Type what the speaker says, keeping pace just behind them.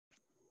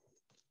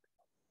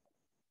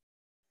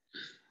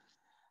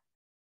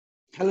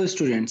Hello,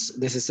 students.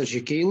 This is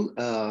Shakil,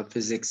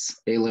 physics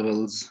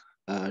A-levels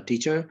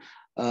teacher.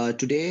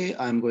 Today,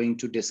 I'm going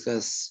to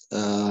discuss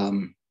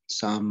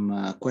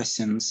some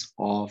questions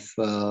of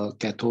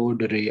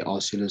cathode ray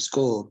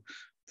oscilloscope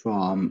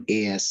from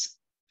AS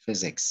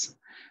physics.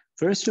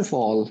 First of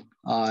all,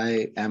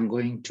 I am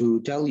going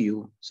to tell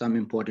you some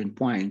important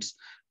points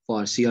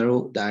for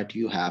CRO that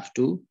you have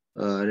to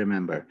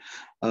remember.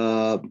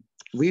 Uh,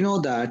 we know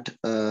that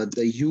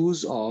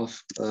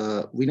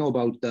we know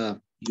about the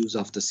use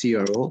of the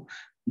CRO,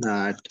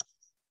 that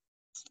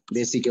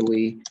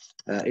basically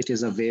it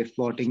is a wave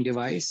plotting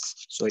device.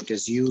 So it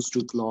is used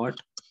to plot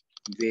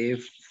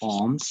wave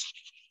forms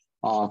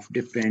of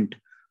different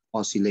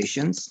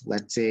oscillations.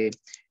 Let's say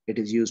it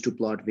is used to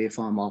plot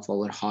waveform of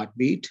our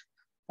heartbeat.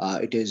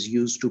 It is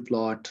used to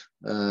plot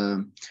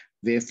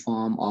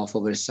waveform of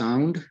our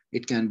sound.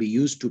 It can be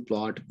used to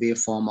plot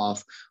waveform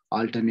of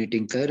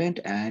alternating current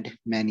and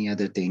many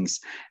other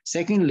things.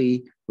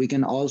 Secondly, we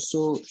can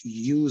also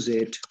use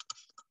it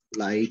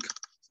like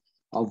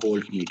a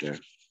voltmeter.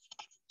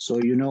 So,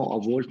 you know, a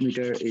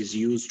voltmeter is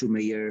used to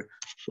measure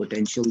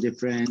potential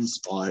difference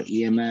or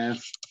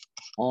EMF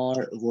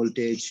or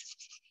voltage.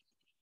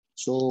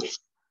 So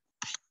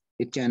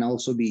it can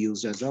also be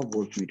used as a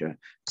voltmeter.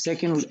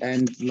 Second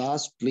and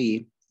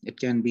lastly, it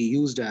can be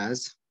used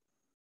as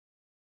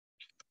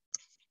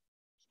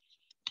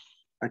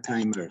a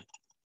timer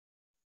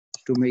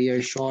to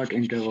measure short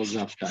intervals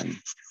of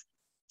time.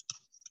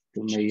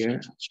 To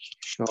measure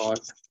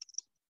short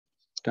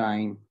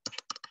time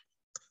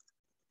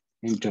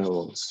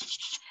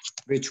intervals,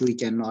 which we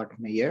cannot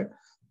measure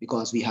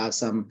because we have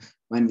some,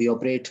 when we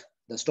operate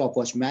the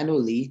stopwatch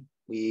manually,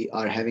 we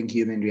are having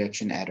human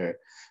reaction error.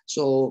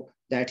 So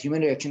that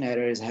human reaction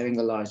error is having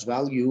a large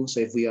value. So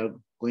if we are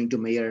going to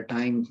measure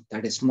time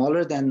that is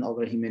smaller than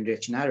our human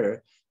reaction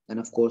error, then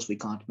of course we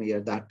can't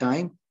measure that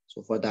time.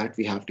 So for that,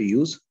 we have to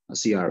use a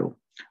CRO.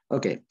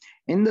 Okay,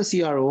 in the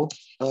CRO,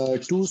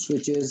 two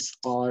switches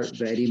are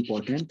very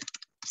important.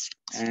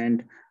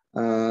 And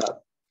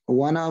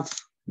one of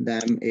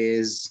them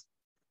is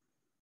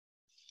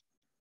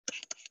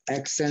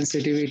X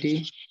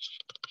sensitivity,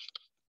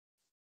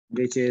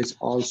 which is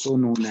also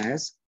known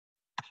as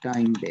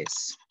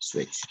time-based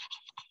switch.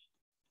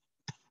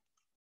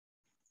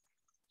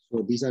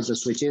 So these are the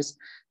switches.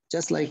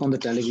 Just like on the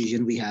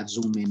television, we have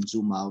zoom in,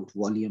 zoom out,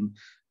 volume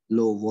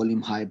low,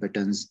 volume high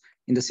buttons.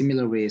 In the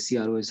similar way,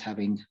 CRO is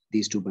having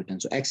these two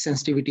buttons. So X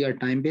sensitivity are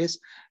time-based.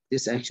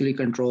 This actually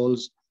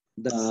controls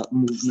the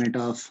movement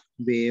of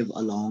wave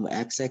along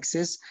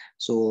x-axis.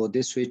 So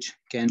this switch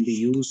can be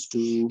used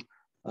to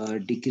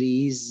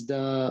decrease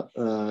the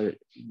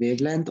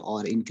wavelength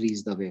or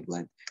increase the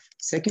wavelength.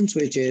 Second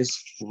switch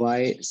is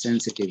Y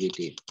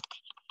sensitivity,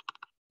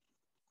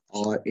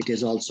 or it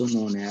is also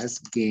known as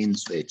gain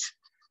switch.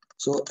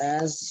 So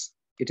as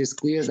it is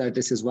clear that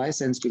this is Y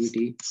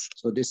sensitivity,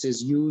 so this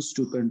is used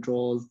to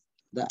control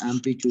the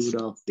amplitude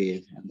of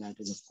wave, and that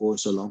is of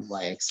course along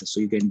y-axis. So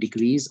you can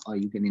decrease or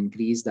you can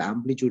increase the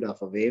amplitude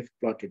of a wave,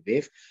 plotted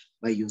wave,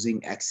 by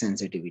using X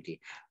sensitivity,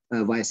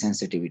 Y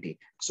sensitivity.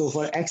 So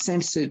for X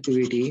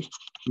sensitivity,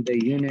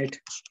 the unit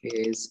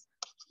is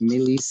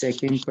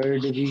millisecond per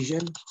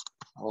division,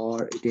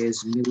 or it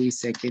is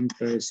millisecond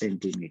per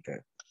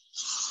centimeter.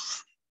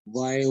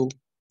 While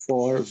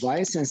for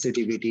Y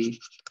sensitivity,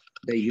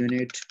 the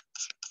unit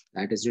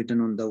that is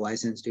written on the Y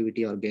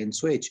sensitivity or gain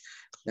switch,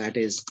 that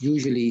is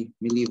usually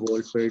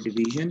millivolt per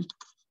division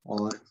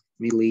or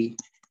millivolt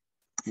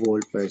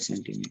per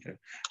centimeter.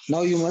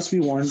 Now you must be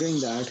wondering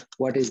that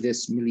what is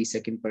this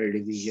millisecond per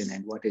division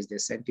and what is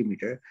this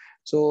centimeter?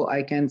 So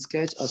I can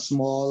sketch a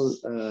small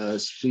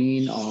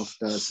screen of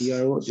the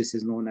CRO. This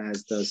is known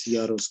as the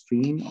CRO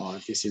screen, or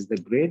this is the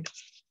grid.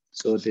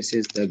 So this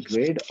is the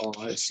grid or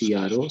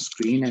CRO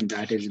screen, and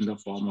that is in the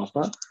form of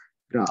a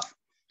graph.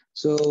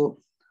 So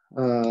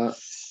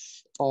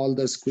all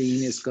the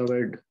screen is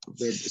covered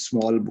with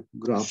small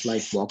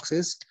graph-like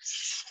boxes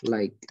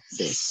like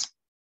this.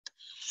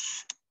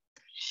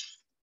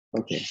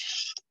 Okay.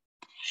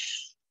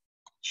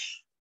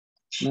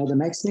 Now the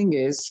next thing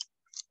is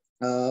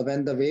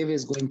when the wave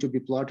is going to be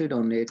plotted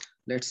on it,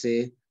 let's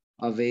say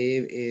a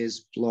wave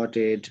is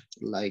plotted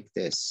like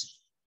this.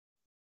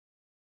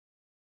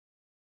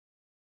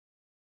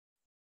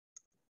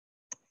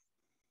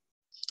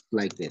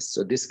 Like this.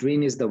 So this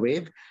green is the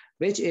wave,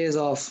 which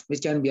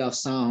can be of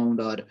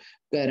sound or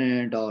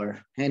current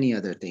or any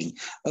other thing.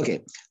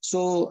 Okay,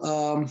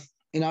 so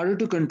in order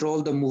to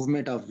control the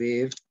movement of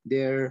wave,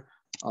 there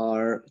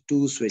are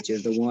two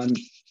switches. The one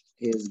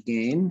is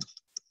gain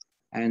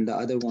and the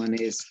other one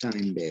is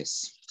time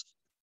base.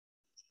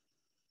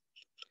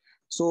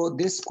 So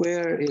this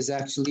square is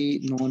actually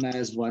known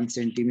as 1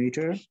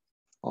 centimeter,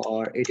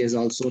 or it is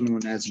also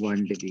known as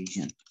 1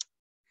 division.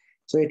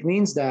 So it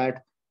means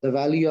that the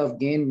value of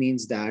gain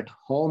means that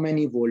how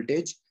many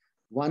voltage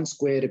one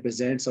square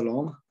represents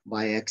along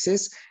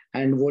y-axis,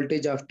 and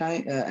voltage of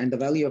time and the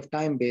value of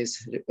time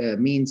base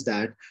means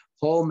that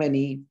how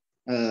many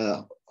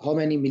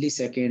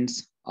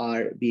milliseconds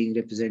are being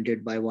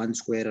represented by one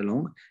square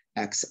along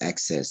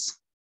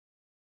x-axis.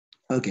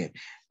 Okay,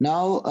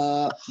 now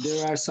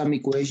there are some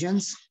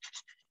equations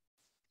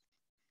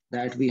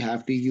that we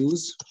have to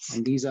use,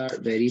 and these are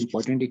very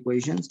important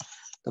equations.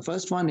 The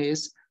first one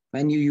is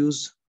when you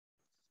use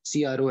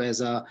CRO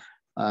as a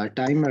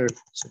timer,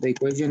 so the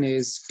equation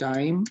is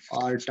time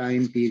or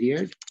time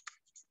period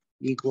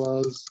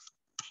equals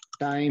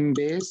time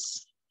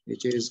base,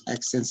 which is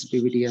X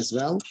sensitivity as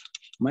well,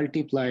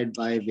 multiplied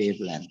by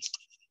wavelength.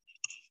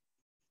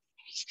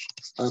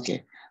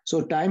 Okay,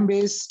 so time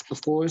base,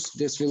 of course,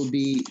 this will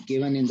be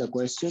given in the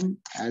question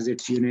as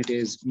its unit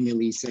is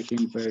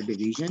millisecond per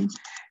division.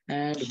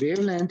 And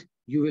wavelength,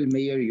 you will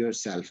measure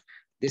yourself.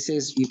 This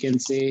is, you can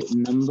say,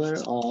 number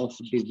of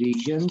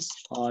divisions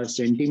or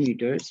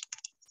centimeters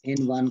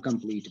in one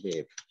complete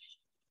wave.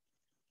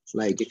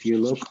 Like if you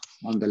look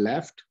on the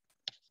left,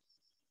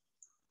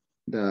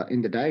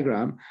 in the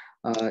diagram,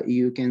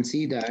 you can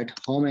see that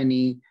how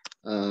many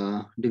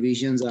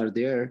divisions are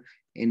there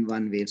in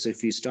one wave. So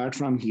if you start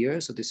from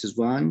here, so this is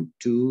 1,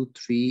 2,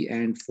 3,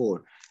 and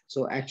 4.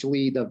 So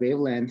actually the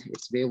wavelength,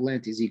 its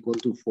wavelength is equal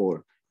to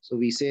 4. So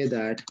we say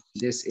that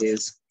this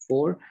is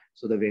 4.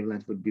 So the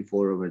wavelength would be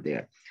 4 over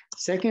there.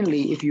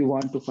 Secondly, if you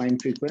want to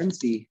find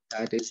frequency,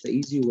 that is the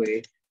easy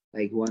way,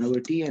 like 1 over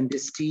t, and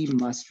this t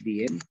must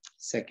be in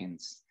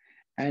seconds.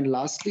 And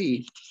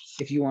lastly,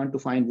 if you want to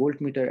find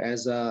voltmeter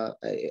as the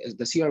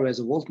CR as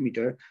a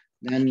voltmeter,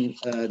 then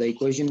the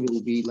equation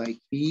will be like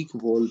peak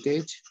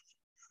voltage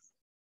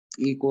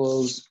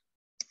equals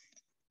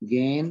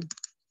gain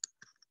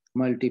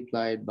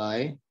multiplied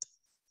by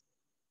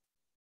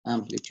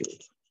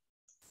amplitude.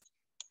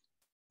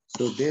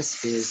 So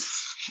this is,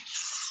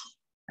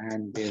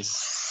 and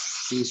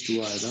this, these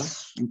two are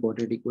the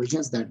important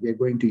equations that we are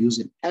going to use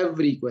in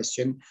every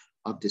question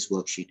of this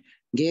worksheet.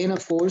 Gain,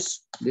 of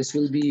course, this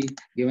will be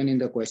given in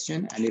the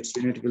question, and its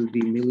unit will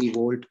be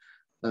millivolt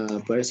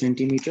per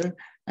centimeter.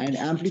 And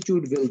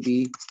amplitude will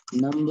be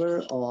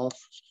number of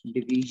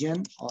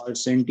division or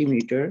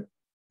centimeter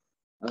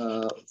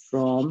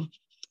from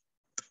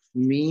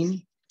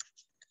mean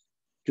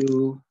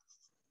to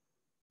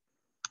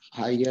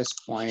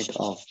highest point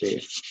of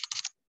wave,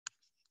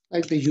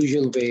 like the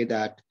usual way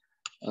that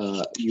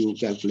you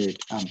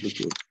calculate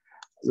amplitude.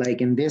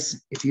 Like in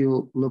this, if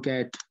you look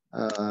at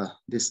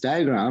this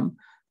diagram,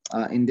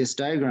 in this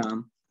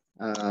diagram,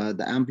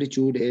 the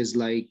amplitude is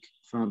like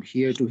from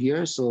here to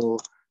here. So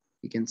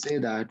you can say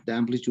that the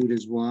amplitude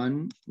is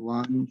 1,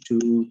 1,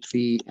 2,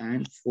 3,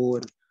 and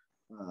 4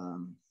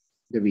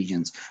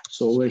 divisions.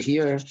 So over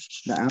here,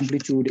 the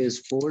amplitude is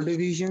 4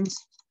 divisions,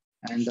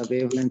 and the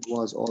wavelength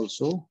was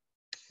also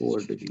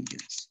 4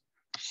 divisions.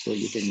 So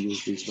you can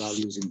use these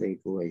values in the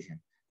equation.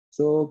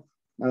 So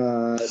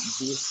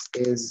this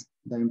is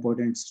the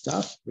important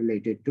stuff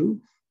related to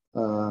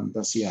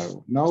the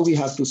CRO. Now we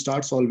have to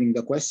start solving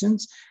the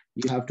questions.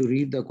 You have to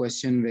read the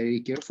question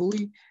very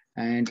carefully.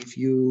 And if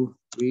you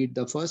read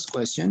the first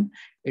question,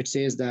 it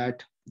says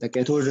that the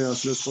cathode ray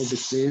oscilloscope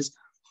displays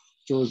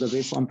shows the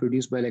waveform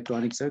produced by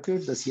electronic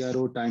circuit. The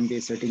CRO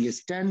time-based setting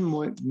is 10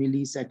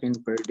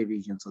 milliseconds per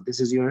division. So this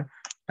is your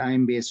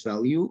time-based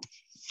value,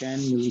 10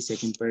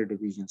 milliseconds per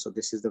division. So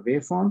this is the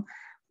waveform.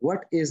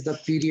 What is the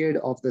period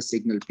of the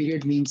signal?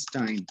 Period means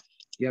time.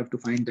 You have to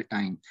find the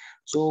time.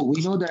 So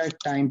we know that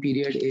time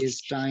period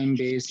is time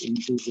base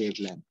into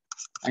wavelength.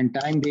 And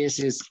time base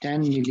is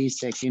 10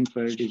 milliseconds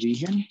per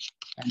division.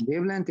 And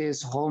wavelength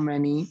is how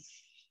many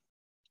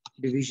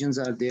divisions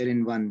are there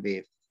in one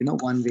wave. You know,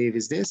 one wave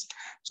is this.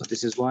 So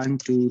this is 1,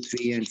 2,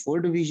 3, and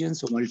 4 divisions.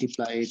 So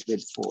multiply it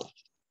with 4.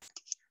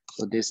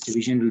 So this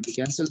division will be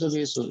cancelled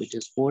away. So it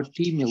is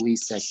 40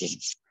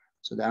 milliseconds.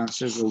 So the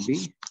answer will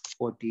be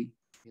 40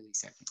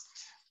 milliseconds.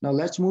 Now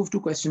let's move to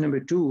question number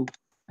 2.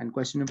 And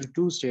question number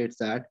 2 states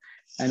that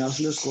an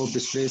oscilloscope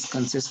displays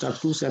consists of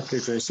 2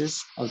 separate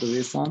traces of the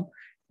waveform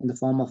in the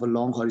form of a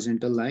long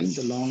horizontal line.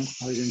 The long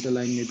horizontal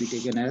line may be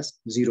taken as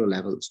 0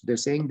 level. So they're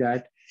saying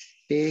that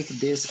take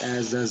this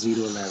as the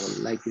 0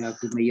 level, like you have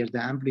to measure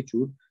the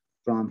amplitude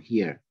from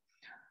here.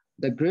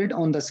 The grid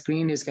on the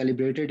screen is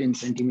calibrated in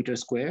centimeter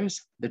squares.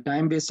 The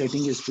time-based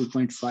setting is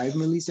 2.5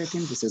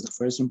 milliseconds. This is the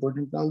first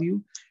important value.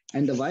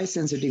 And the Y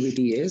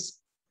sensitivity is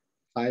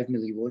 5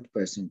 millivolt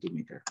per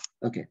centimeter.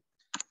 Okay.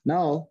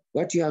 Now,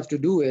 what you have to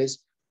do is,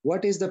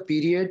 what is the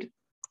period?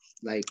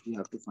 Like you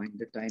have to find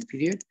the time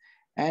period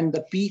and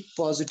the peak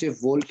positive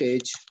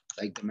voltage,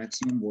 like the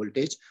maximum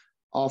voltage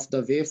of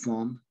the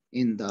waveform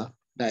in the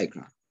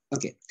diagram.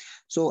 Okay,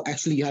 so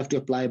actually you have to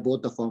apply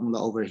both the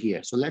formula over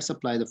here. So let's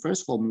apply the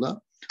first formula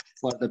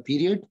for the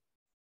period.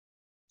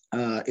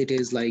 It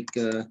is like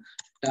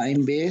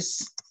time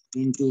base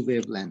into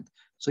wavelength.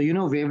 So you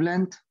know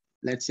wavelength,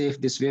 let's say if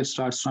this wave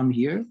starts from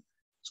here.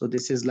 So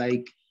this is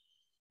like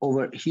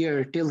over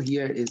here till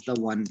here is the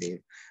one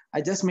wave.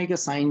 I just make a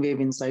sine wave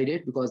inside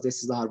it because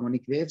this is the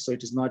harmonic wave. So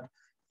it is not,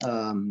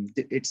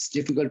 it's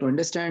difficult to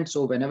understand.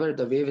 So whenever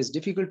the wave is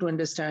difficult to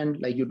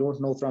understand, like you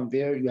don't know from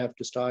where you have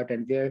to start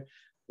and where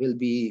will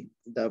be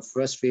the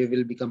first wave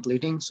will be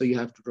completing. So you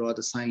have to draw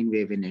the sine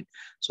wave in it.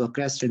 So a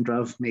crest and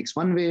trough makes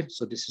one wave.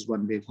 So this is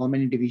one wave. How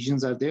many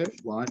divisions are there?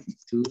 1,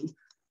 2,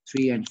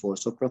 3, and 4.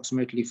 So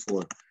approximately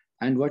 4.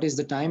 And what is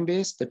the time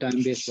base? The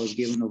time base was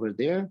given over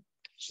there.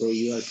 So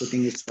you are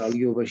putting its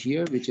value over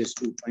here, which is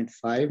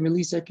 2.5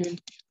 millisecond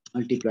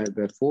multiplied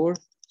by 4.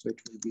 So it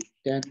will be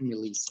 10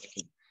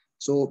 millisecond.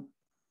 So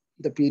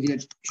the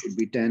period should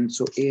be 10.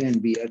 So A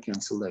and B are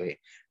cancelled away.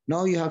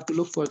 Now you have to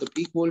look for the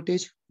peak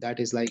voltage. That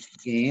is like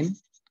gain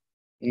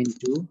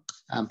into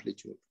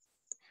amplitude.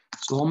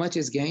 So how much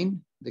is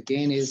gain? The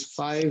gain is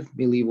 5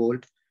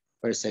 millivolt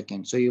per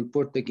second. So you'll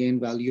put the gain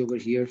value over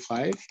here,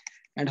 5.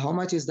 And how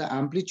much is the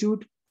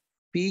amplitude?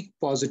 Peak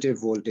positive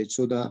voltage.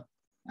 So the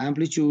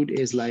amplitude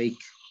is like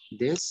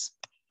this.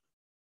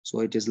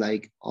 So it is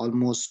like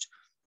almost,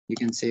 you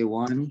can say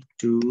 1,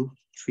 2,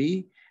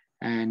 3.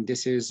 And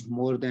this is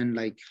more than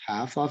like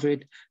half of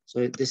it.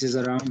 So this is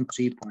around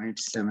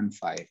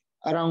 3.75,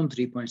 around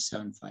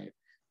 3.75,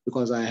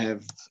 because I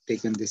have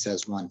taken this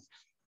as 1.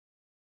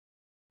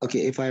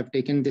 Okay, if I have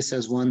taken this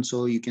as 1,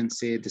 so you can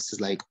say this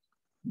is like,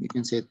 you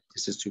can say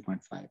this is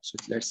 3.5. So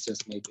let's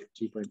just make it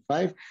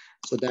 3.5.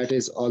 So that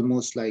is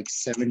almost like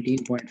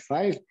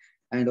 17.5.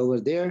 And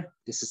over there,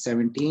 this is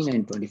 17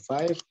 and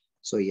 25.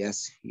 So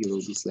yes, you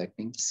will be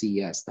selecting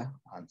C as the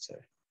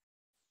answer.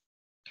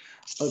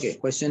 Okay,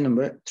 question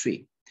number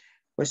 3.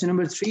 Question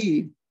number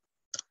 3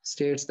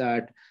 states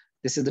that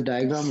this is the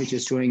diagram which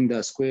is showing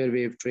the square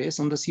wave trace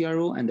on the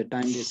CRO, and the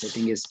time base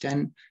setting is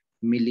 10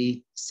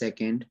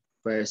 millisecond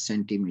per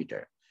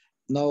centimeter.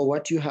 Now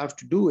what you have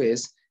to do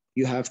is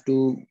you have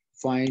to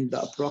find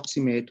the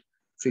approximate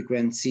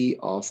frequency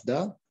of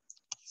the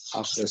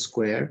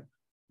square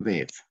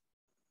wave.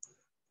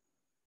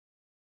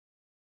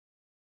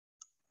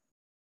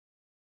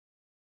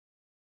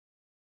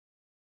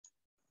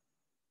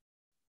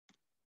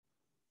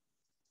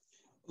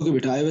 Okay,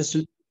 but I was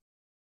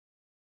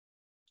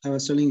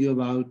telling you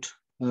about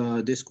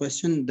this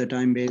question. The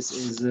time base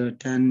is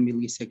 10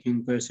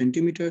 millisecond per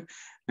centimeter,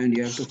 and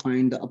you have to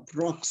find the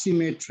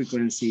approximate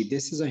frequency.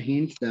 This is a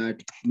hint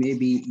that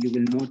maybe you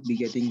will not be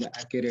getting the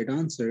accurate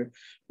answer,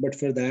 but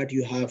for that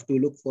you have to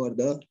look for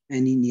the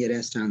any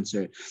nearest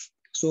answer.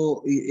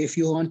 So if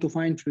you want to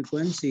find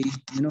frequency,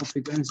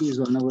 frequency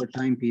is 1 over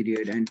time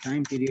period, and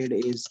time period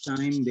is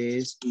time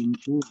base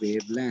into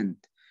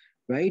wavelength,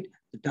 right?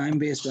 The time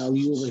base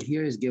value over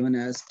here is given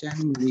as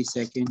 10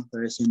 millisecond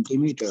per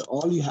centimeter.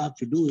 All you have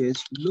to do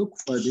is look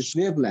for this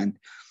wavelength.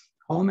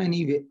 How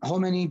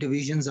many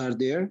divisions are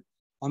there?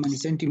 How many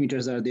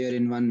centimeters are there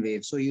in one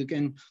wave? So you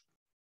can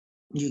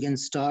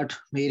start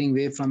measuring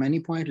wave from any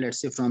point,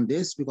 let's say from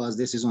this, because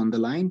this is on the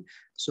line.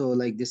 So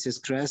like this is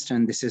crest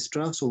and this is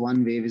trough. So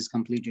one wave is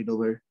completed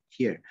over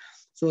here.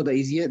 So the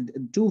easier,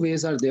 2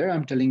 ways are there.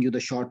 I'm telling you the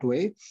short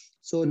way.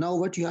 So now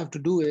what you have to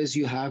do is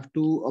you have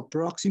to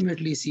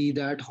approximately see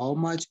that how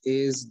much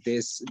is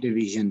this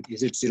division.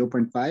 Is it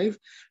 0.5?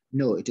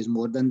 No, it is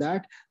more than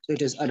that. So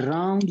it is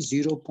around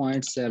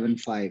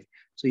 0.75.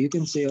 So you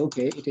can say,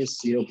 okay, it is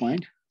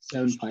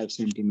 0.75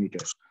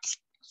 centimeters.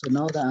 So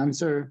now the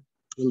answer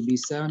will be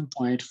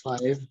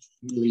 7.5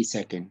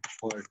 millisecond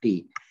for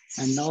T.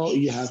 And now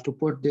you have to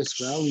put this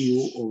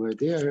value over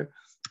there.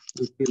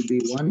 It will be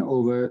 1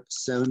 over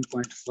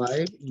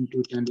 7.5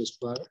 into 10 to the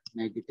power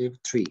negative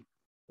 3,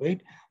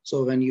 right?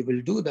 So when you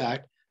will do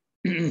that,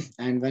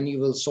 and when you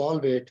will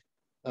solve it,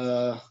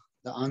 the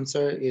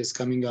answer is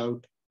coming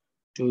out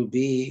to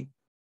be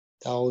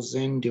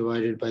 1000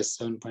 divided by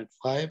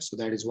 7.5. So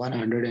that is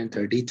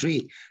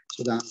 133.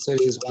 So the answer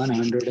is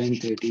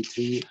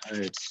 133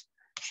 hertz.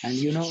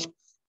 And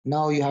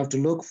now you have to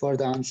look for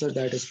the answer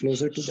that is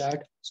closer to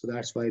that. So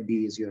that's why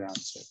B is your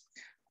answer.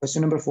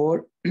 Question number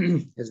 4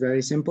 is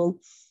very simple.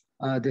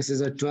 This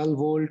is a 12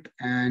 volt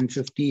and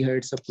 50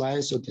 hertz supply.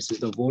 So this is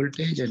the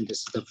voltage and this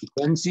is the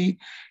frequency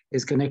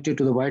is connected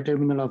to the Y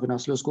terminal of an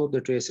oscilloscope.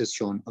 The trace is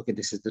shown. Okay,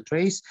 this is the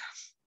trace.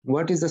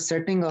 What is the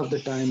setting of the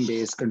time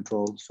base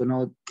control? So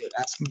now they're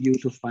asking you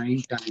to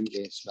find time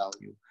base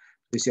value.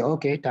 You say,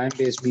 okay, time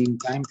base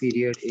means time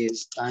period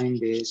is time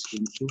base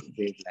into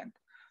wavelength.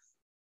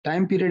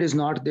 Time period is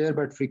not there,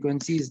 but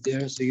frequency is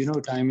there. So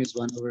time is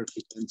 1 over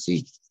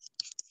frequency.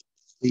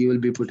 So you will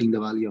be putting the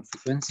value of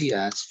frequency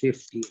as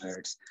 50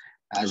 hertz,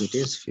 as it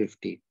is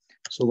 50.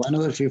 So 1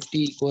 over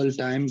 50 equal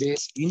time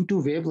base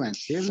into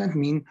wavelength. Wavelength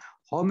means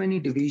how many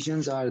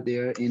divisions are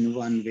there in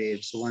one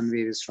wave. So one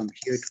wave is from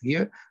here to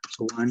here.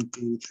 So 1,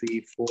 2,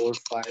 3, 4,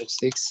 5,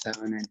 6,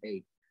 7, and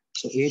 8.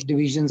 So 8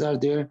 divisions are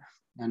there.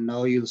 And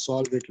now you'll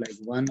solve it like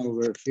 1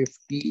 over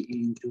 50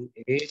 into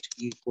 8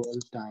 equal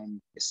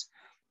time base.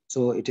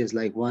 So it is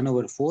like 1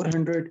 over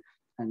 400.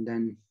 And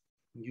then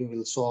you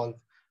will solve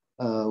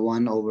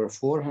 1 over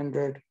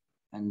 400.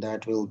 And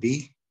that will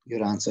be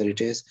your answer.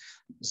 It is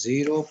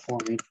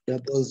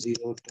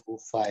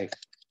 0.0025.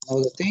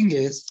 Now the thing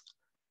is,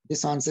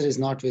 this answer is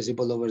not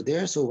visible over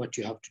there. So what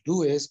you have to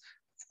do is,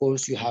 of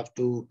course, you have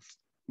to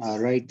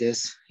write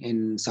this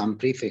in some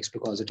prefix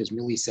because it is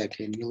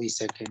millisecond,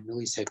 millisecond,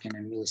 millisecond,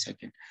 and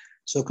millisecond.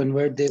 So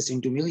convert this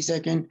into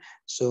millisecond.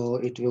 So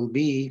it will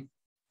be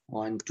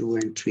 1, 2,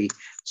 and 3.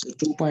 So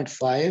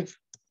 2.5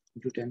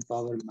 into 10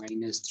 power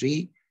minus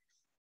 3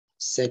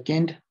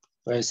 second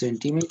per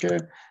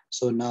centimeter.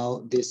 So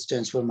now this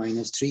stands for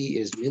 -3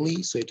 is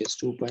milli. So it is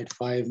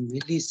 2.5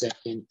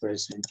 millisecond per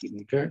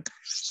centimeter.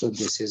 So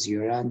this is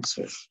your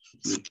answer.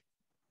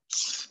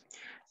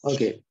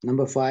 Okay,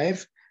 number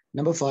 5.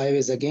 Number 5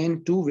 is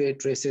again two wave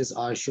traces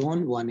are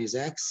shown. One is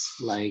X,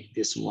 like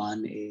this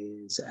one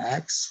is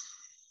X,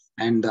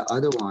 and the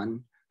other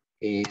one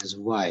is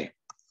Y.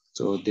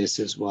 So this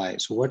is Y.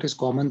 So what is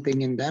common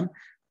thing in them?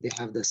 They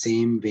have the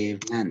same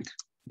wavelength.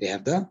 They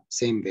have the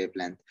same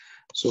wavelength.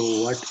 So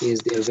what is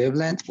their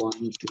wavelength?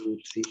 1, 2,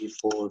 3,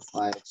 4,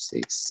 5,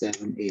 6,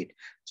 7, 8.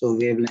 So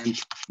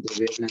wavelength, the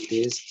wavelength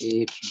is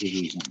 8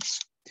 divisions.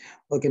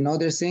 Okay, now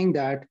they're saying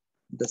that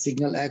the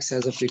signal X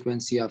has a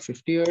frequency of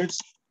 50 Hertz.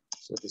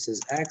 So this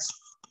is X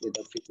with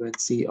a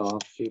frequency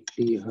of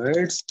 50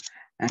 Hertz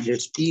and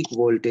its peak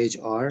voltage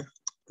are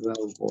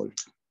 12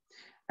 volts.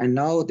 And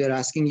now they're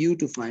asking you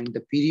to find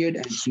the period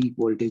and peak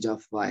voltage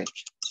of Y.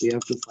 So you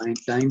have to find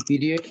time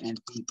period and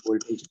peak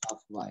voltage of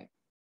Y.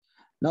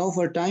 Now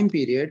for time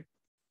period,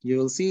 you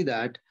will see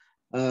that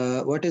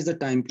what is the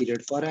time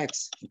period for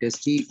X? It is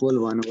T equal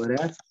 1 over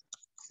F,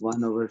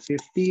 1 over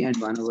 50, and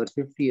 1 over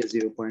 50 is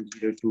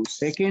 0.02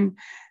 second.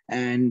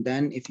 And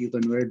then if you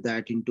convert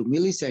that into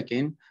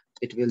millisecond,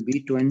 it will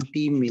be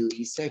 20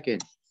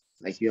 millisecond.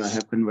 Like you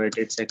have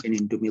converted second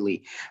into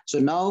milli. So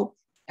now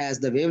as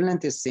the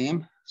wavelength is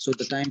same, so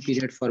the time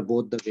period for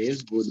both the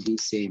waves would be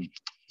same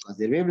because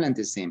the wavelength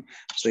is same.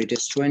 So it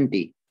is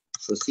 20.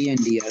 So C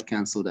and D are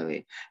cancelled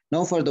away.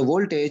 Now for the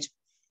voltage,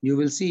 you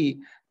will see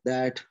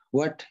that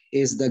what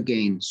is the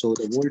gain. So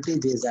the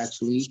voltage is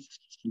actually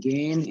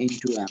gain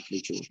into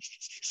amplitude.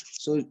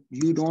 So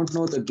you don't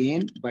know the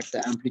gain, but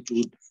the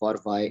amplitude for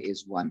Y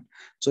is 1.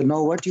 So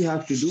now what you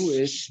have to do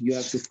is you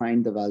have to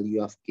find the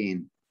value of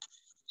gain.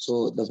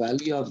 So the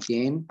value of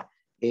gain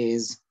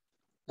is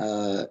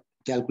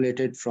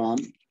calculated from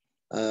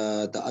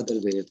the other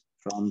wave,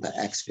 from the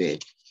X wave.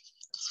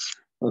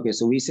 Okay,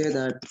 so we say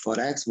that for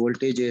X,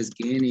 voltage is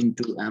gain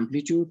into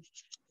amplitude.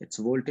 Its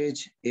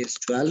voltage is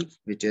 12,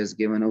 which is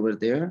given over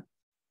there.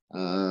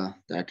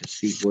 That is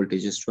peak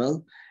voltage is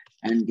 12.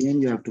 And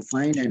gain you have to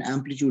find, and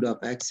amplitude of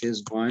X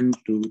is 1,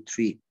 2,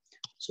 3.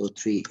 So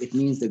 3. It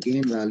means the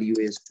gain value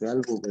is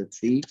 12 over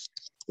 3,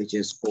 which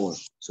is 4.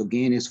 So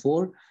gain is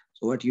 4.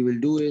 So what you will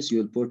do is you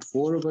will put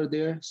 4 over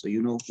there. So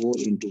you know 4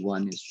 into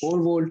 1 is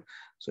 4 volt.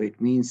 So it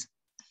means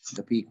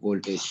the peak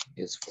voltage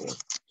is 4.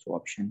 So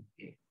option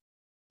A.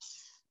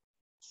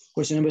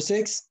 Question number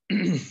 6.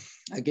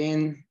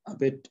 Again, a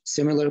bit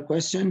similar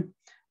question.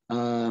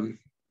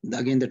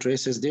 Again, the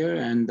trace is there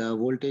and the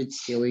voltage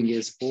scaling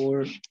is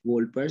 4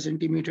 volt per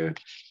centimeter.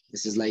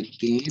 This is like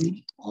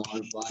gain or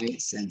Y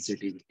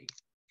sensitivity.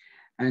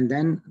 And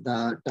then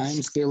the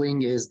time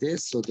scaling is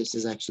this. So this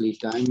is actually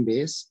time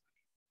base,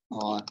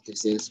 or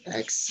this is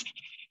X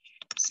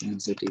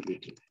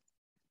sensitivity.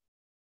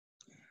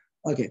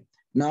 Okay,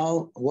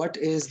 now what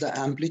is the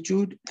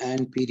amplitude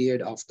and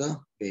period of the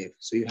wave?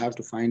 So you have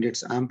to find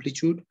its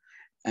amplitude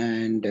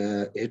and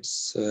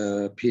its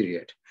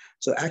period.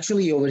 So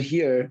actually over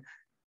here,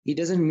 it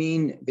doesn't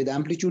mean with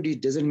amplitude,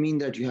 it doesn't mean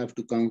that you have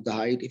to count the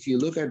height. If you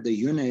look at the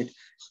unit,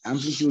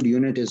 amplitude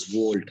unit is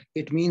volt.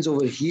 It means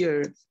over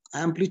here,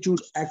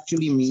 amplitude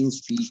actually means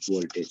peak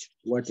voltage.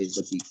 What is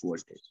the peak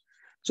voltage?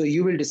 So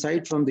you will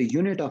decide from the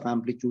unit of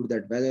amplitude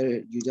that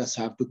whether you just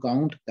have to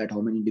count that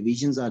how many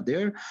divisions are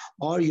there,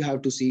 or you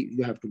have to see,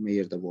 you have to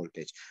measure the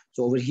voltage.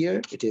 So over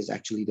here, it is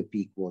actually the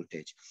peak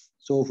voltage.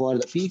 So for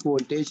the peak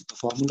voltage, the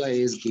formula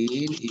is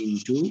gain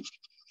into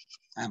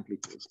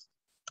amplitude.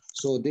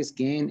 So this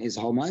gain is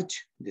how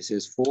much? This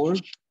is 4.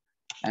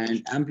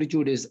 And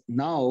amplitude is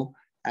now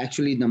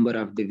actually number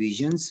of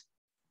divisions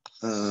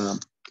from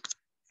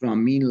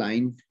mean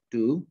line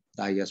to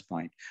the highest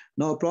point.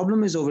 Now,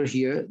 problem is over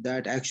here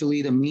that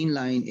actually the mean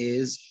line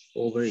is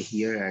over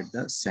here at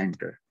the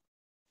center.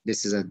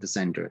 This is at the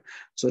center.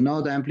 So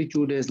now the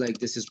amplitude is like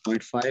this is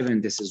 0.5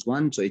 and this is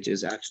 1. So it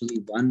is actually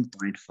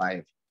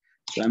 1.5.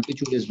 So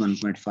amplitude is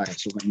 1.5.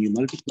 So when you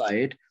multiply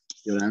it,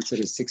 your answer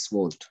is 6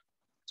 volt.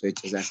 So it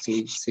is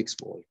actually 6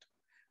 volt.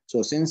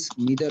 So since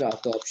neither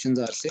of the options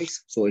are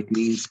 6, so it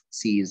means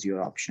C is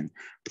your option.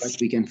 But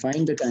we can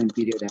find the time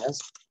period as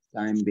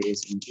time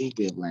base into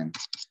wavelength.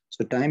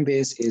 So time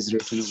base is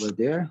written over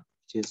there,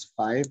 which is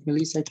 5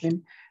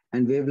 millisecond.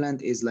 And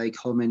wavelength is like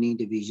how many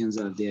divisions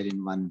are there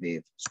in one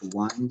wave. So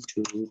 1,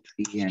 2,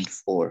 3, and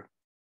 4,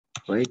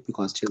 right?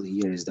 Because till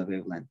here is the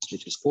wavelength,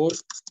 which is 4.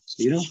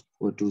 So, you know,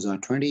 4 2s are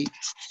 20.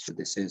 So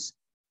this is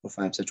 4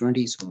 5s are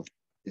 20. So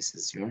this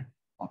is your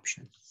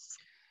option.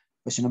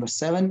 Question number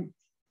 7.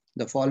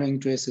 The following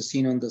trace is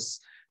seen on the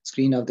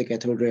screen of the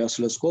cathode ray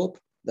oscilloscope.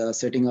 The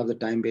setting of the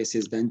time base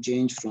is then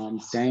changed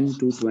from 10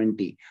 to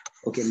 20.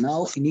 Okay,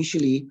 now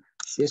initially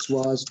this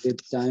was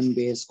with time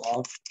base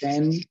of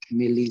 10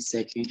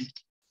 millisecond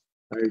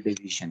per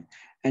division.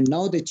 And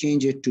now they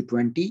change it to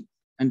 20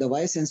 and the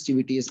Y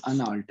sensitivity is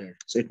unaltered.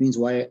 So it means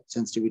Y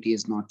sensitivity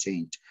is not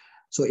changed.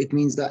 So it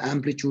means the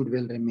amplitude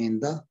will remain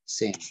the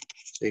same.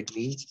 So it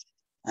means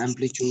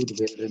amplitude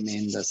will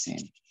remain the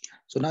same.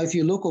 So now if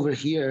you look over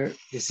here,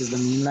 this is the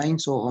mean line.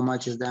 So how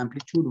much is the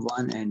amplitude?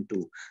 1 and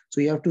 2. So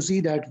you have to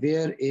see that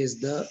where is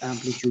the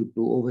amplitude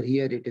 2? Over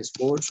here it is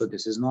 4. So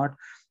this is not.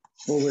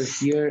 Over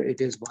here it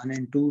is 1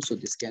 and 2. So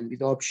this can be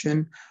the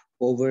option.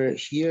 Over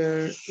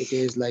here it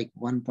is like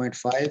 1.5.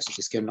 So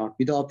this cannot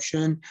be the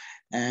option.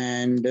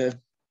 And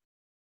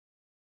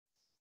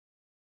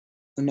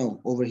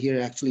no, over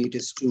here actually it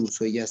is 2.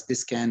 So yes,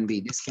 this can be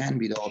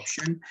the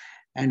option.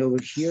 And over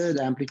here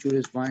the amplitude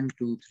is 1,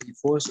 2, 3,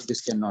 4. So this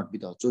cannot be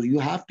the option. So you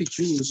have to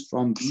choose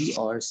from B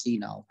or C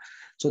now.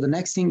 So the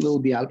next thing will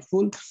be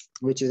helpful,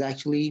 which is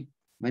actually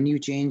when you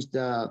change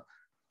the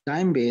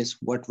time base,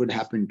 what would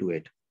happen to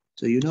it?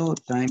 So you know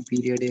time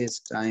period is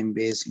time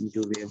base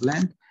into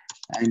wavelength,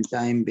 and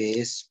time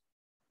base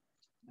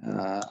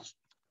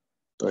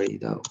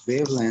the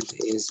wavelength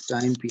is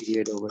time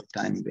period over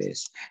time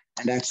base.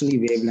 And actually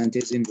wavelength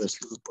is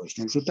inversely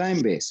proportional to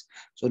time base.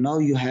 So now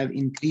you have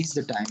increased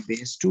the time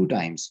base 2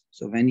 times.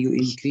 So when you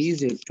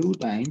increase it 2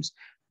 times,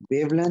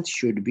 wavelength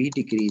should be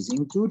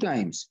decreasing 2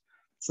 times.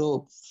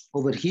 So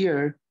over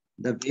here,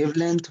 the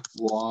wavelength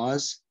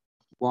was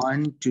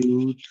 1,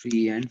 2,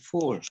 3, and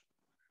 4.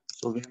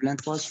 So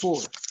wavelength was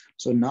 4.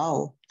 So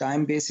now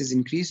time base is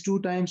increased 2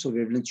 times, so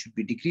wavelength should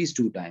be decreased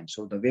 2 times.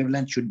 So the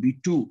wavelength should be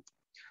 2.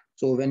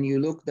 So when you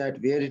look at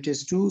where it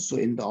is 2, so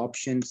in the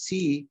option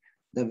C,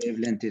 the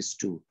wavelength is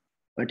 2.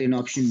 But in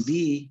option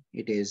B,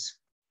 it is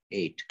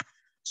 8.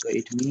 So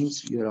it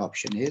means your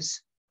option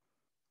is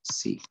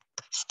C.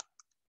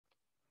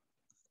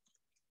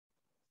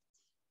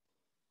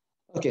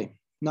 Okay,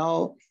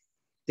 now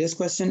this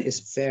question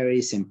is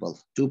very simple.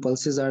 2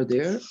 pulses are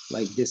there,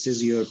 like this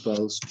is your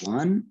pulse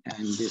 1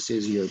 and this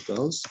is your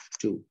pulse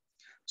 2.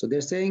 So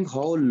they're saying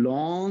how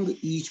long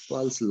each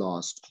pulse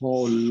lost,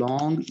 how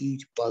long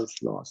each pulse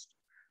lost.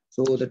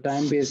 So the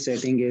time-based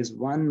setting is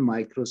 1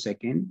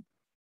 microsecond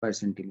per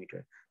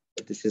centimeter.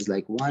 But this is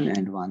like 1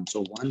 and 1.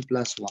 So 1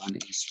 plus 1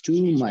 is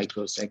 2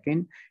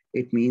 microsecond.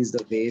 It means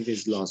the wave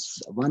is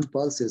lost. 1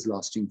 pulse is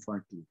lasting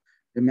for 2.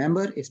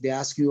 Remember, if they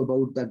ask you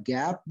about the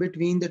gap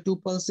between the 2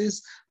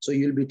 pulses, so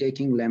you'll be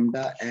taking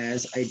lambda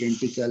as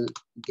identical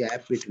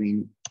gap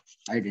between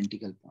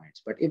identical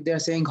points. But if they're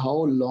saying how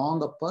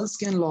long a pulse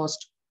can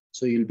last,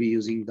 so you'll be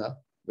using the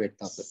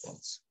width of the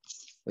pulse.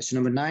 Question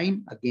number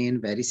 9, again,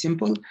 very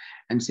simple.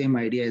 And same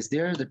idea is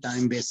there. The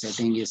time-based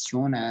setting is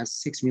shown as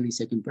 6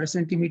 millisecond per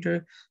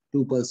centimeter.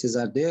 2 pulses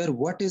are there.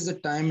 What is the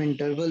time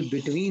interval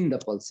between the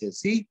pulses?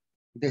 See,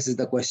 this is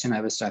the question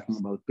I was talking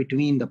about,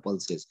 between the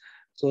pulses.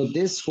 So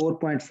this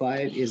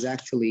 4.5 is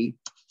actually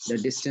the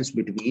distance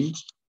between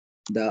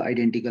the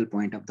identical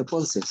point of the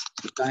pulses.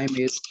 The time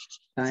is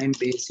time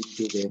base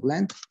into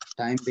wavelength.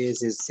 Time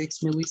base is 6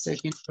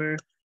 millisecond per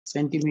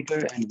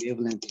centimeter and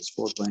wavelength is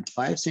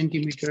 4.5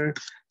 centimeter.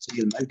 So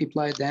you'll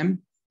multiply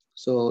them.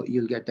 So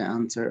you'll get the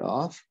answer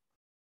of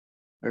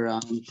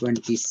around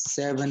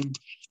 27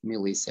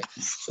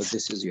 milliseconds. So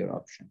this is your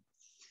option.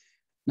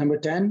 Number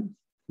 10,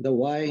 the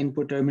Y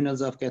input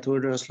terminals of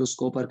cathode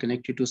oscilloscope are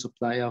connected to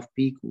supply of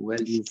peak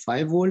value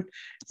 5 volt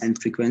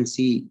and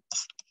frequency,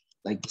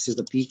 like this is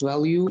the peak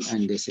value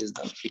and this is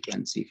the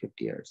frequency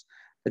 50 Hz.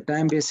 The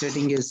time base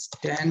setting is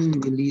 10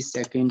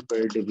 millisecond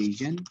per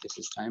division. This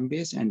is time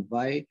base, and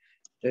Y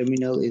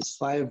terminal is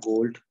 5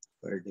 volt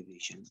per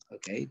division.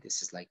 Okay,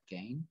 this is like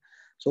gain.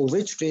 So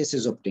which trace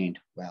is obtained?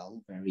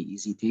 Well, very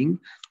easy thing.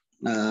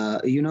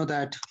 You know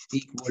that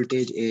peak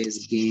voltage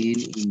is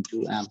gain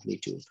into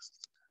amplitude.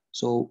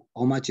 So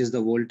how much is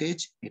the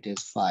voltage? It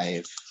is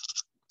 5.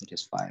 It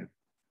is 5.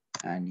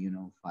 And you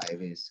know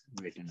 5 is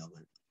written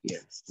over here.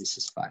 This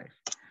is 5.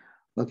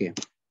 Okay.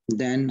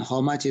 Then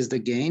how much is the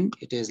gain?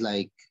 It is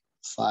like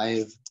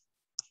 5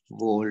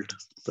 volt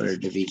per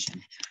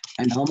division.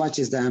 And how much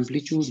is the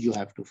amplitude? You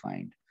have to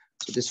find.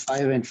 So this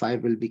 5 and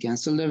 5 will be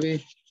cancelled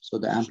away. So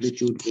the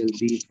amplitude will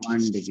be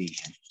 1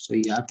 division. So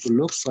you have to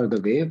look for the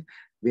wave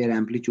where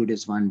amplitude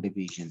is 1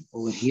 division.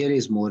 Over here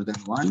is more than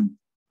 1.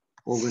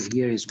 Over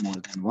here is more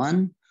than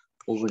 1.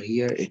 Over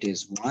here it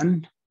is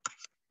 1.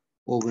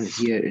 Over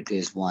here it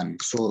is 1.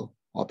 So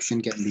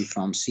option can be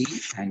from C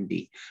and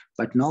D.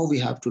 But now we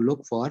have to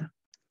look for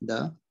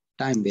the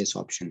time-based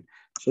option.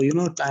 So you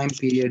know time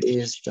period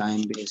is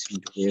time base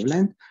into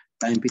wavelength.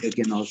 Time period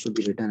can also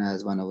be written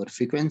as 1 over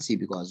frequency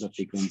because the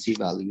frequency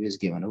value is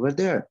given over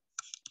there.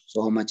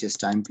 So how much is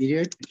time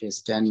period? It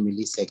is 10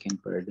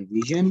 millisecond per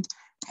division,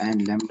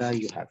 and lambda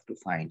you have to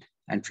find.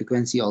 And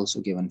frequency also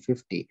given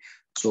 50.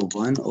 So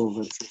 1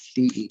 over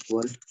 50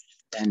 equal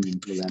 10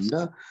 into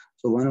lambda.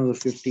 So 1 over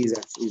 50 is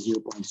actually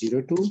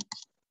 0.02.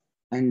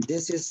 And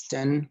this is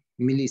 10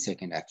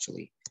 millisecond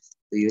actually.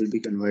 So you'll be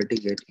converting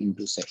it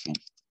into second.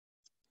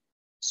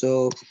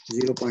 So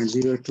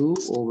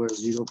 0.02 over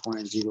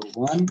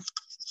 0.01.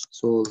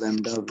 So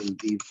lambda will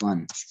be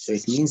 1. So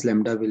it means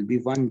lambda will be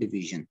 1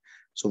 division.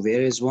 So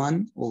where is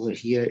 1? Over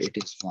here it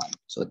is 1.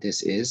 So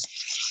this is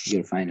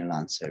your final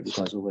answer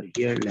because over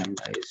here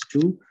lambda is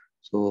 2.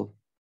 So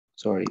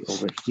sorry,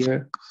 over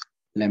here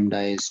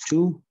lambda is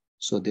 2.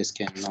 So this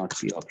cannot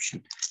be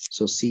option.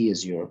 So C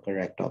is your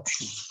correct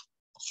option.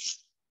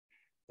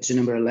 Question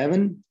number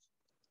 11.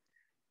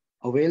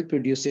 A whale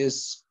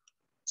produces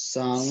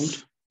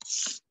sound.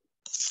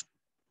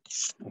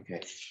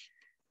 Okay.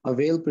 A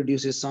whale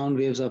produces sound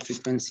waves of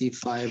frequency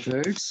 5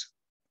 hertz.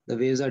 The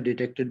waves are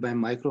detected by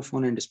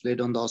microphone and displayed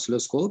on the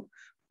oscilloscope.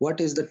 What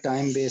is the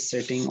time-based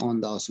setting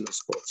on the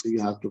oscilloscope? So you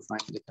have to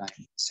find the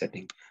time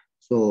setting.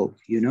 So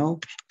you know,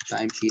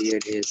 time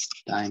period is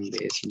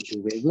time-based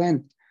into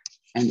wavelength.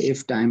 And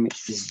if time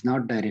is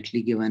not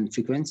directly given,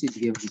 frequency is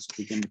given, so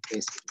we can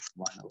replace it with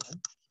 1 over.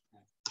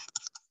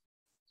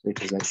 So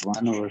it is like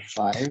 1 over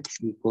 5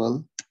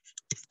 equal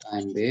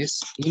time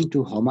base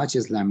into how much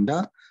is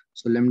lambda.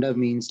 So lambda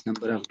means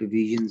number of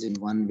divisions in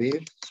one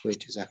wave. So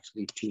it is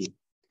actually 2.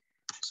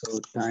 So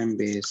time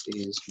base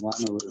is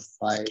 1 over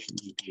 5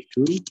 into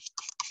 2,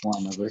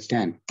 1 over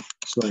 10.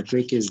 So our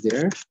trick is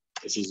there.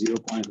 This is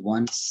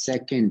 0.1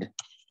 second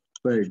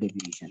per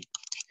division.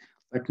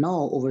 But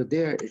now over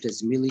there, it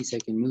is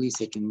millisecond,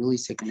 millisecond,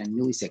 millisecond, and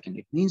millisecond.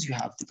 It means you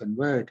have to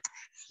convert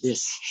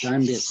this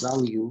time-based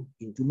value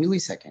into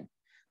millisecond.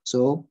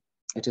 So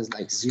it is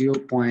like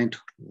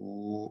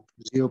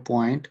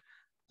 0.1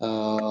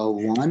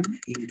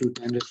 into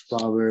 10 to the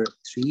power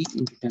 3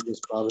 into 10 to the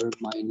power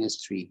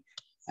minus 3.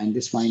 And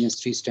this minus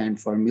 3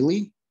 stands for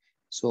milli.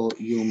 So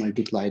you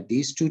multiply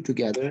these two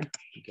together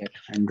to get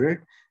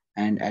 100.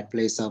 And at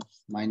place of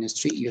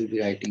minus 3, you'll be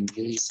writing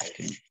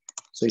millisecond.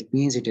 So it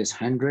means it is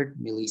 100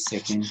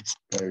 milliseconds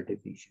per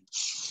division.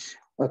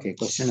 Okay,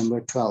 question number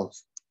 12.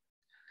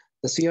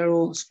 The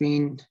CRO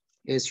screen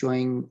is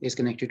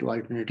connected to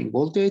alternating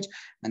voltage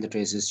and the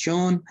trace is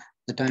shown.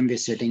 The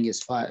time-based setting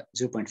is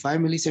 0.5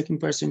 millisecond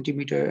per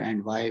centimeter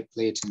and Y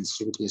plate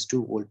sensitivity is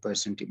 2 volt per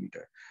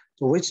centimeter.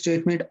 So which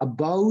statement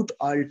about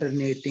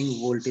alternating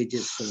voltage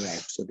is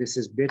correct? So this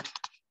is a bit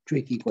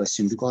tricky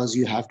question because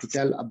you have to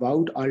tell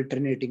about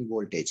alternating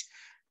voltage.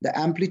 The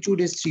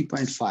amplitude is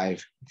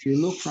 3.5. If you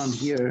look from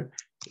here,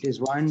 it is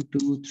 1,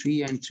 2,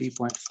 3, and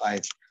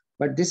 3.5.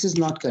 But this is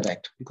not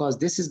correct because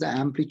this is the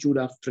amplitude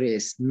of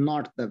trace,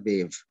 not the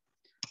wave.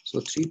 So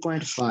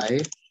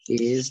 3.5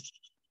 is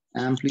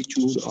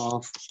amplitude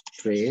of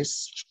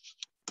trace,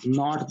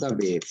 not the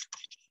wave,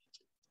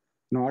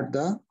 not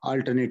the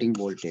alternating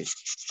voltage.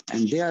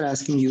 And they are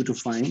asking you to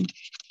find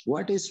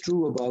what is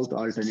true about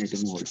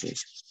alternating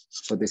voltage.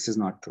 So this is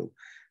not true.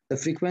 The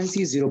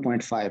frequency is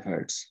 0.5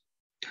 hertz.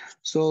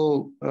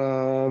 So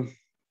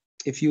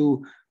if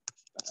you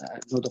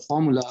know the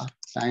formula,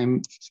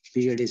 time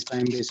period is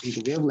time base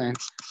into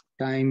wavelength,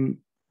 time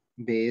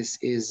base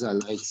is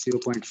like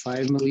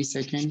 0.5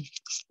 millisecond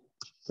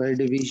per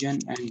division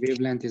and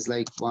wavelength is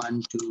like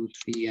 1, 2,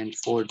 3, and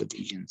 4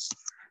 divisions.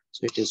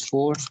 So it is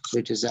 4, so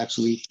it is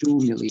actually 2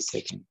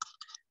 milliseconds.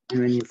 And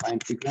when you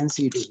find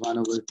frequency, it is 1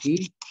 over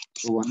t.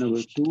 So 1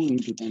 over 2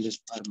 into 10 to the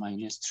power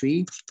minus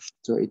 3.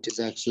 So it is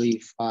actually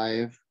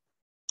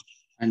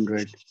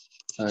 500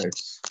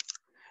 hertz.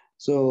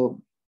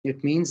 So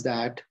it means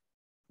that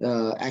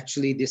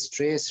actually this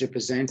trace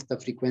represents the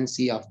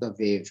frequency of the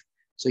wave.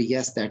 So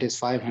yes, that is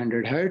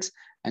 500 hertz,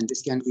 and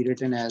this can be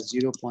written as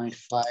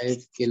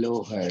 0.5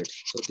 kilohertz.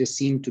 So this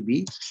seemed to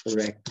be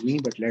correct to me,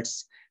 but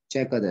let's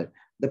check other.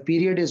 The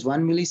period is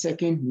 1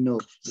 millisecond. No,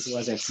 it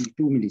was actually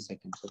 2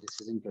 milliseconds. So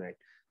this is incorrect.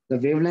 The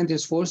wavelength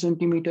is 4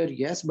 centimeter.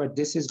 Yes, but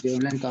this is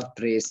wavelength of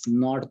trace,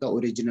 not the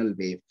original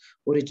wave.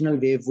 Original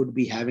wave would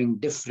be having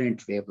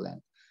different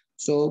wavelength.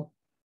 So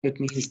it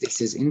means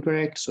this is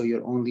incorrect. So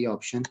your only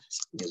option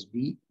is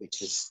B,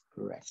 which is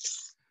correct.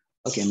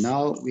 Okay,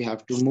 now we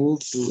have to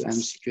move to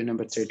MCQ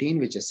number 13,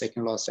 which is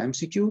second last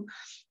MCQ.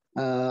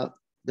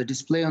 The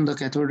display on the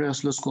cathode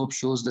oscilloscope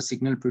shows the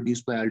signal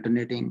produced by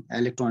alternating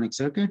electronic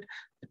circuit.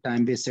 The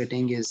time-based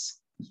setting is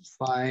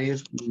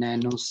 5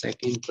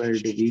 nanosecond per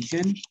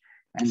division,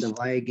 and the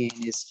Y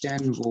gain is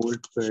 10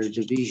 volt per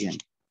division.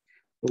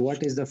 So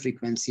what is the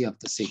frequency of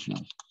the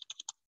signal?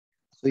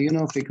 So you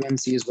know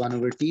frequency is 1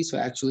 over t, so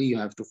actually you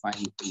have to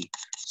find t.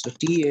 So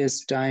t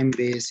is time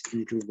base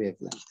into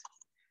wavelength.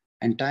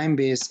 And time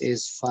base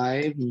is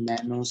 5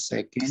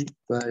 nanosecond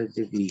per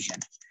division.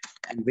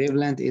 And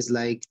wavelength is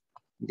like,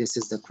 this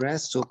is the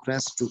crest. So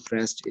crest to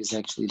crest is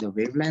actually the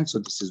wavelength. So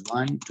this is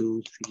 1,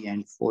 2, 3,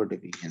 and 4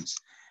 divisions.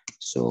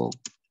 So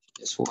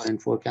this 4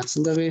 and 4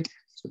 cancel away.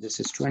 So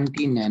this is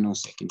 20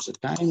 nanoseconds. So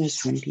time is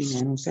 20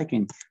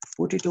 nanosecond.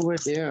 Put it over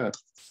there.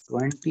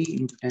 20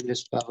 into 10 to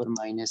the power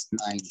minus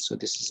 9. So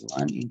this is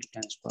 1 into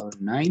 10 to the power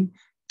 9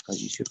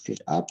 because you shift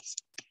it up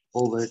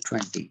over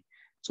 20.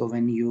 So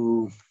when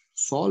you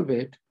solve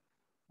it,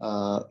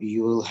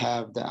 you will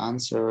have the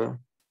answer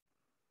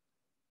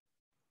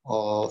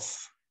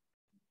of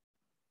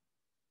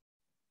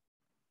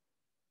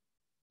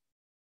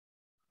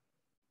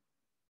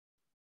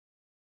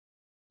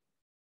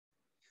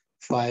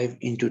 5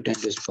 into 10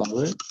 to the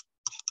power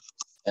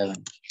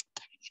 7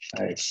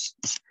 hertz.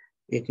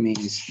 It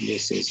means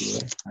this is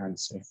your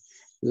answer.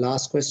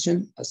 Last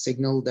question, a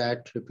signal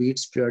that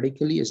repeats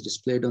periodically is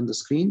displayed on the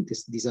screen.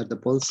 These are the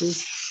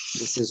pulses.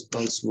 This is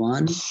pulse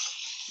 1,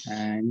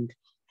 and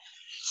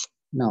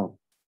now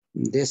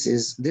this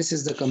is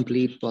the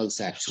complete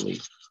pulse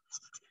actually.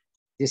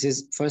 This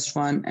is first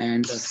one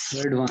and the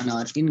third one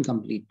are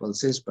incomplete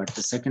pulses, but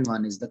the second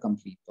one is the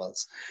complete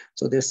pulse.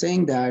 So they're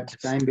saying that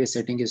time-based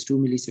setting is 2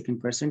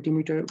 milliseconds per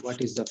centimeter.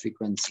 What is the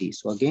frequency?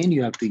 So again,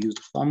 you have to use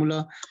the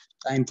formula.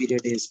 Time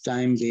period is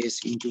time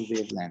base into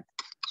wavelength.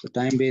 So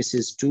time base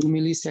is 2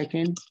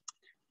 milliseconds.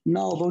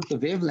 Now about the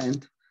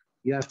wavelength,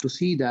 you have to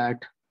see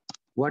that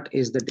what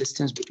is the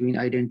distance between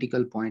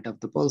identical point of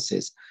the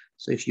pulses.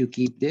 So if you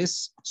keep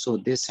this, so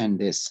this and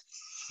this,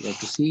 you have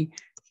to see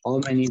how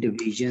many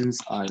divisions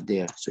are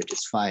there. So it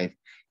is 5.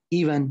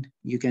 Even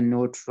you can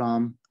note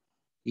from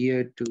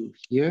here to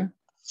here.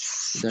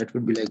 So that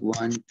would be like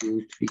 1,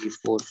 2, 3,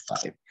 4,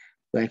 5.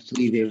 So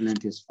actually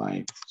wavelength is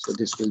 5. So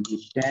this will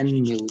be 10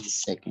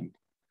 milliseconds.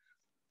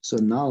 So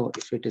now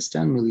if it is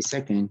 10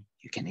 milliseconds,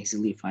 you can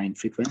easily find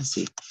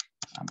frequency.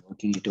 I'm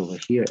working it over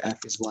here.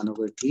 F is 1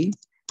 over T.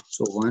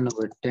 So 1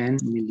 over 10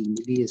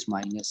 milli is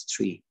minus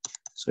 3.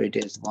 So it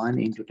is 1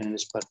 into 10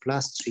 raised power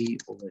plus 3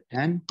 over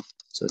 10.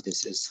 So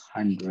this is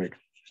 100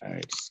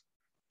 hertz.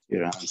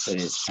 Your answer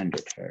is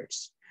 100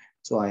 hertz.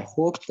 So I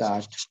hope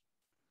that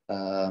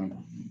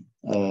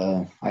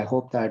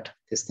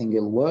this thing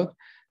will work.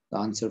 The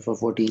answer for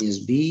 14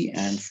 is B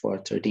and for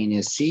 13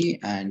 is C,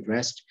 and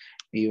rest,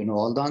 you know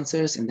all the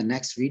answers. In the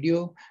next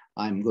video,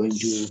 I'm going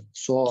to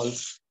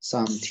solve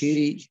some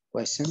theory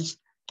questions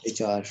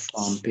which are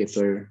from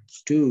paper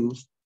 2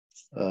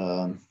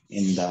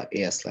 in the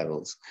AS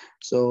levels.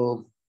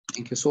 So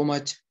thank you so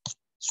much,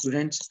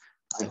 students.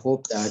 I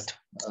hope that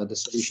the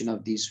solution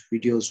of these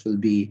videos will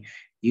be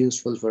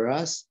useful for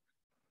us,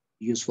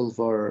 useful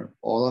for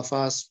all of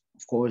us,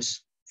 of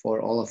course,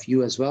 for all of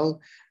you as well.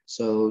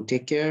 So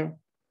take care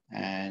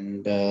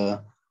and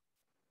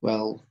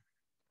well,